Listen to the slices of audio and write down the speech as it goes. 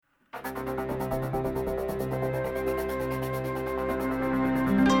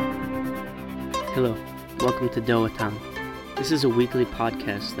Hello, welcome to Doatan. This is a weekly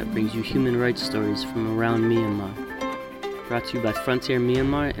podcast that brings you human rights stories from around Myanmar. Brought to you by Frontier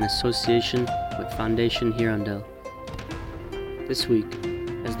Myanmar in association with Foundation Hirondelle. This week,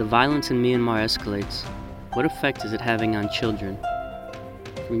 as the violence in Myanmar escalates, what effect is it having on children?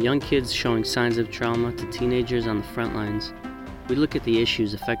 From young kids showing signs of trauma to teenagers on the front lines, we look at the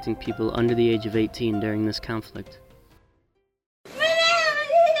issues affecting people under the age of 18 during this conflict.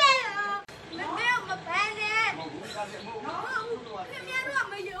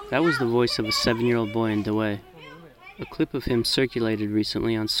 That was the voice of a 7-year-old boy in Dawei. A clip of him circulated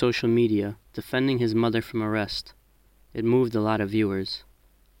recently on social media, defending his mother from arrest. It moved a lot of viewers.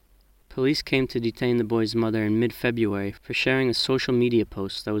 Police came to detain the boy's mother in mid-February for sharing a social media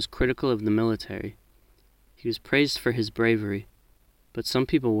post that was critical of the military. He was praised for his bravery, but some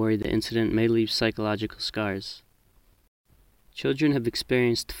people worry the incident may leave psychological scars. Children have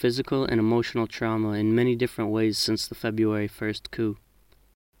experienced physical and emotional trauma in many different ways since the February 1st coup.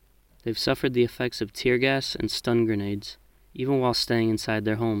 They've suffered the effects of tear gas and stun grenades, even while staying inside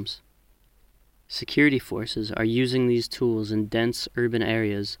their homes. Security forces are using these tools in dense urban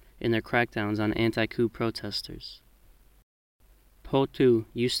areas in their crackdowns on anti-coup protesters. Po Tu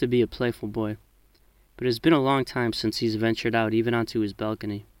used to be a playful boy, but it has been a long time since he's ventured out even onto his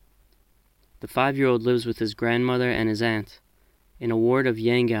balcony. The 5-year-old lives with his grandmother and his aunt, in a ward of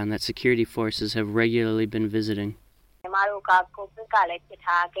Yangon that security forces have regularly been visiting.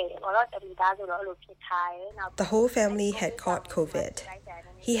 The whole family had caught COVID.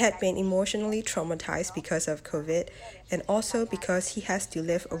 He had been emotionally traumatized because of COVID and also because he has to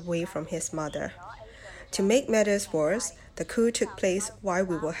live away from his mother. To make matters worse, the coup took place while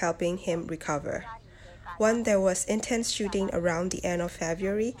we were helping him recover. When there was intense shooting around the end of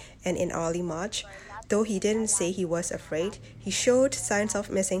February and in early March, though he didn't say he was afraid, he showed signs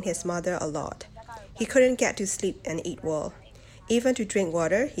of missing his mother a lot. He couldn't get to sleep and eat well. Even to drink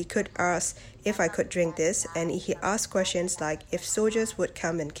water, he could ask if I could drink this, and he asked questions like if soldiers would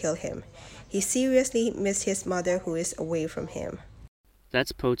come and kill him. He seriously missed his mother who is away from him.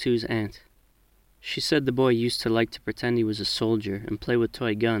 That's Po Tu's aunt. She said the boy used to like to pretend he was a soldier and play with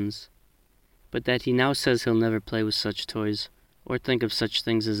toy guns, but that he now says he'll never play with such toys or think of such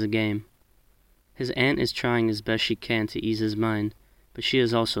things as a game. His aunt is trying as best she can to ease his mind, but she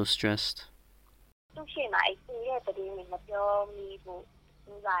is also stressed.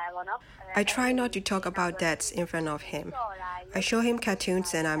 I try not to talk about that in front of him. I show him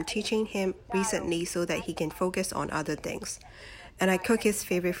cartoons and I'm teaching him recently so that he can focus on other things. And I cook his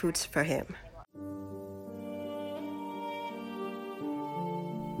favorite foods for him.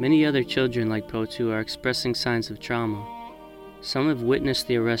 Many other children like Po Tu are expressing signs of trauma. Some have witnessed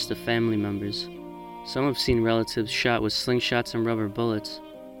the arrest of family members. Some have seen relatives shot with slingshots and rubber bullets,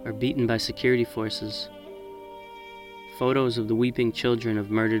 or beaten by security forces. Photos of the weeping children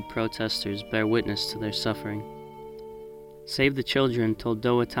of murdered protesters bear witness to their suffering. Save the Children told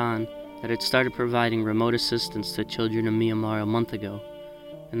Doatan that it started providing remote assistance to children in Myanmar a month ago,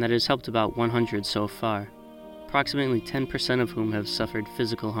 and that it has helped about 100 so far, approximately 10% of whom have suffered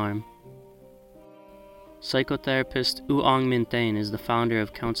physical harm. Psychotherapist U Aung Min Thein is the founder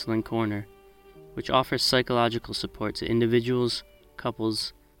of Counseling Corner, which offers psychological support to individuals,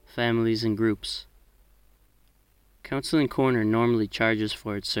 couples, families, and groups. Counseling Corner normally charges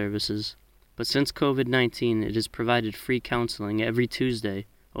for its services, but since COVID-19 it has provided free counseling every Tuesday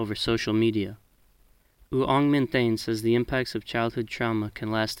over social media. U Aung Min Thein says the impacts of childhood trauma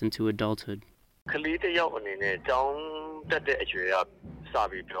can last into adulthood.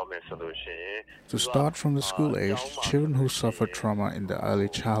 To start from the school age, children who suffer trauma in the early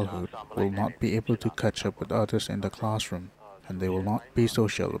childhood will not be able to catch up with others in the classroom, and they will not be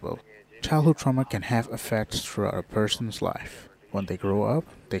sociable. Childhood trauma can have effects throughout a person's life. When they grow up,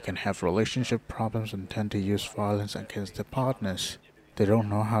 they can have relationship problems and tend to use violence against their partners. They don't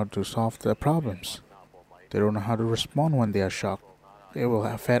know how to solve their problems. They don't know how to respond when they are shocked. It will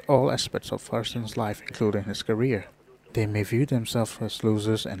affect all aspects of a person's life, including his career. They may view themselves as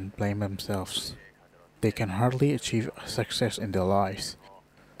losers and blame themselves. They can hardly achieve success in their lives,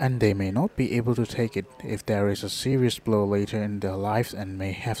 and they may not be able to take it if there is a serious blow later in their lives and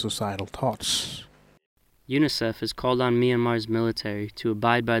may have suicidal thoughts. UNICEF has called on Myanmar's military to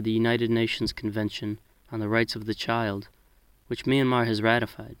abide by the United Nations Convention on the Rights of the Child, which Myanmar has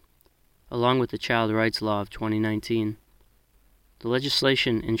ratified, along with the Child Rights Law of 2019. The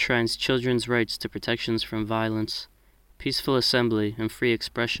legislation enshrines children's rights to protections from violence, peaceful assembly, and free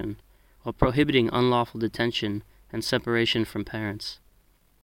expression, while prohibiting unlawful detention and separation from parents.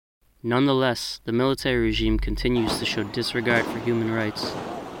 Nonetheless, the military regime continues to show disregard for human rights,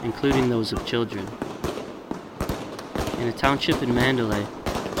 including those of children. In a township in Mandalay,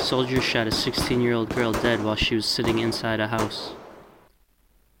 soldiers shot a 16-year-old girl dead while she was sitting inside a house.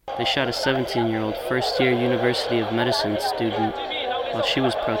 They shot a 17-year-old first-year University of Medicine student while she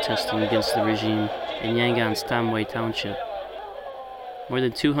was protesting against the regime in Yangon's Tamway Township. More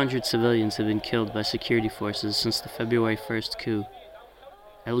than 200 civilians have been killed by security forces since the February 1st coup.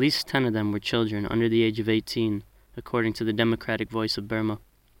 At least 10 of them were children under the age of 18, according to the Democratic Voice of Burma.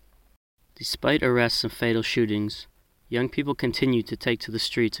 Despite arrests and fatal shootings, young people continue to take to the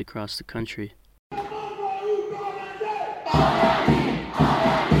streets across the country.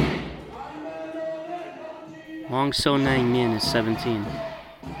 Wong So Nang Min is 17.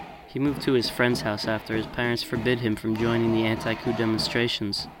 He moved to his friend's house after his parents forbid him from joining the anti-coup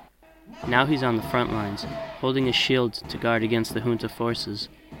demonstrations. Now he's on the front lines, holding a shield to guard against the junta forces,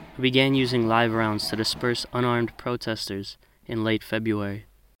 who began using live rounds to disperse unarmed protesters in late February.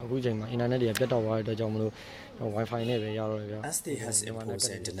 As they has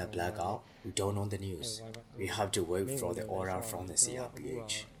imposed internet blackout, we don't know the news. We have to wait for the order from the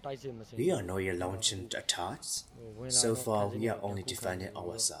CRPH. We are not yet launching attacks. So far, we are only defending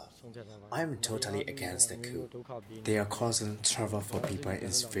ourselves. I am totally against the coup. They are causing trouble for people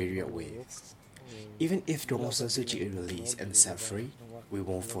in various ways. Even if Aung San Suu Kyi is released and set free, we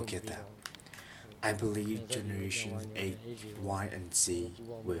won't forget them. I believe generations A, Y, and Z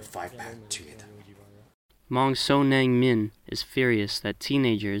will fight back together. Mong So Nang Min is furious that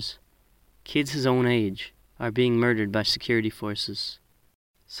teenagers, kids his own age, are being murdered by security forces.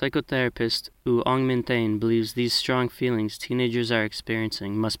 Psychotherapist U Ong Min Tain believes these strong feelings teenagers are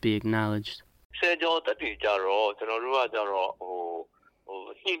experiencing must be acknowledged.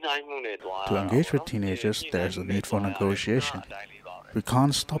 To engage with teenagers, there is a need for negotiation. We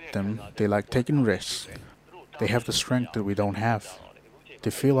can't stop them. They like taking risks. They have the strength that we don't have.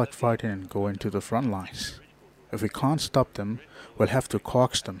 They feel like fighting and going to the front lines. If we can't stop them, we'll have to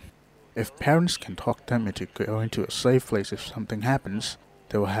coax them. If parents can talk them into going to a safe place if something happens,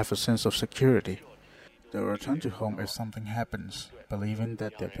 they will have a sense of security. They will return to home if something happens, believing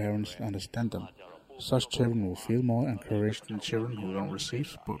that their parents understand them. Such children will feel more encouraged than children who don't receive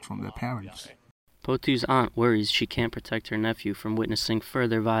support from their parents. Potu's aunt worries she can't protect her nephew from witnessing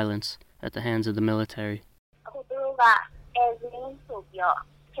further violence at the hands of the military.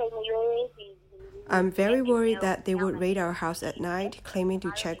 I'm very worried that they would raid our house at night, claiming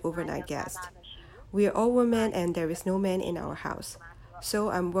to check overnight guests. We are all women and there is no man in our house.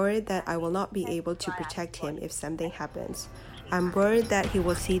 So I'm worried that I will not be able to protect him if something happens. I'm worried that he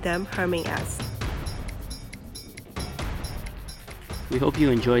will see them harming us. We hope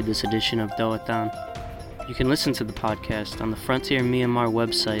you enjoyed this edition of Doatan. You can listen to the podcast on the Frontier Myanmar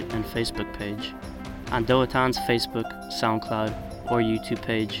website and Facebook page, on Doatan's Facebook, SoundCloud, or YouTube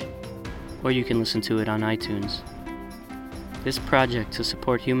page, or you can listen to it on iTunes. This project to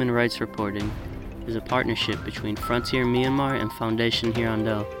support human rights reporting is a partnership between Frontier Myanmar and Foundation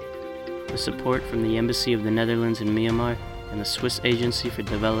Hirondelle, with support from the Embassy of the Netherlands in Myanmar and the Swiss Agency for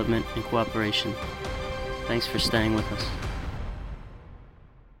Development and Cooperation. Thanks for staying with us.